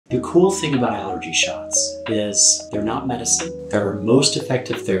The cool thing about allergy shots is they're not medicine. They're our most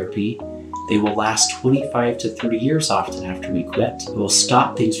effective therapy. They will last 25 to 30 years often after we quit. It will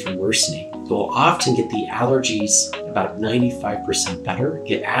stop things from worsening. It will often get the allergies about 95% better,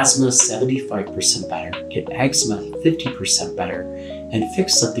 get asthma 75% better, get eczema 50% better, and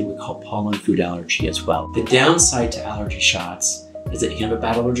fix something we call pollen food allergy as well. The downside to allergy shots is that you can have a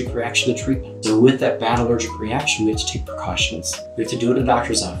bad allergic reaction to treatment. So with that bad allergic reaction, we have to take precautions. We have to do it in a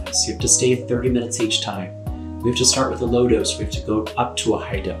doctor's office. You have to stay 30 minutes each time. We have to start with a low dose. We have to go up to a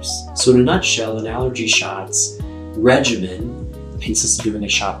high dose. So in a nutshell, an allergy shots regimen consists of doing a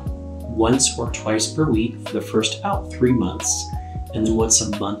shot once or twice per week for the first about 3 months, and then once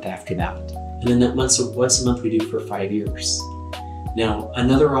a month after that. And then that once a month we do for 5 years. Now,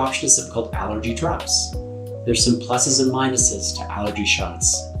 another option is something called allergy drops. There's some pluses and minuses to allergy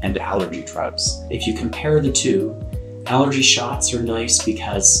shots and allergy drops. If you compare the two, allergy shots are nice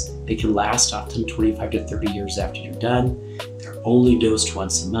because they can last often 25 to 30 years after you're done. They're only dosed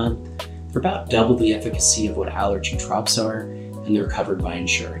once a month. They're about double the efficacy of what allergy drops are, and they're covered by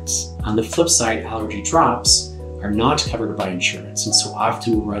insurance. On the flip side, allergy drops are not covered by insurance, and so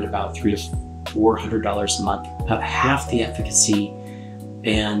often will run about $300 to $400 a month, about half the efficacy,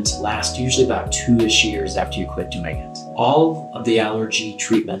 and last usually about 2-ish years after you quit doing it. All of the allergy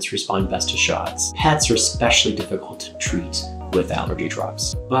treatments respond best to shots. Pets are especially difficult to treat with allergy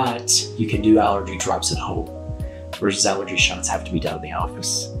drops, but you can do allergy drops at home, whereas allergy shots have to be done in the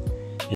office.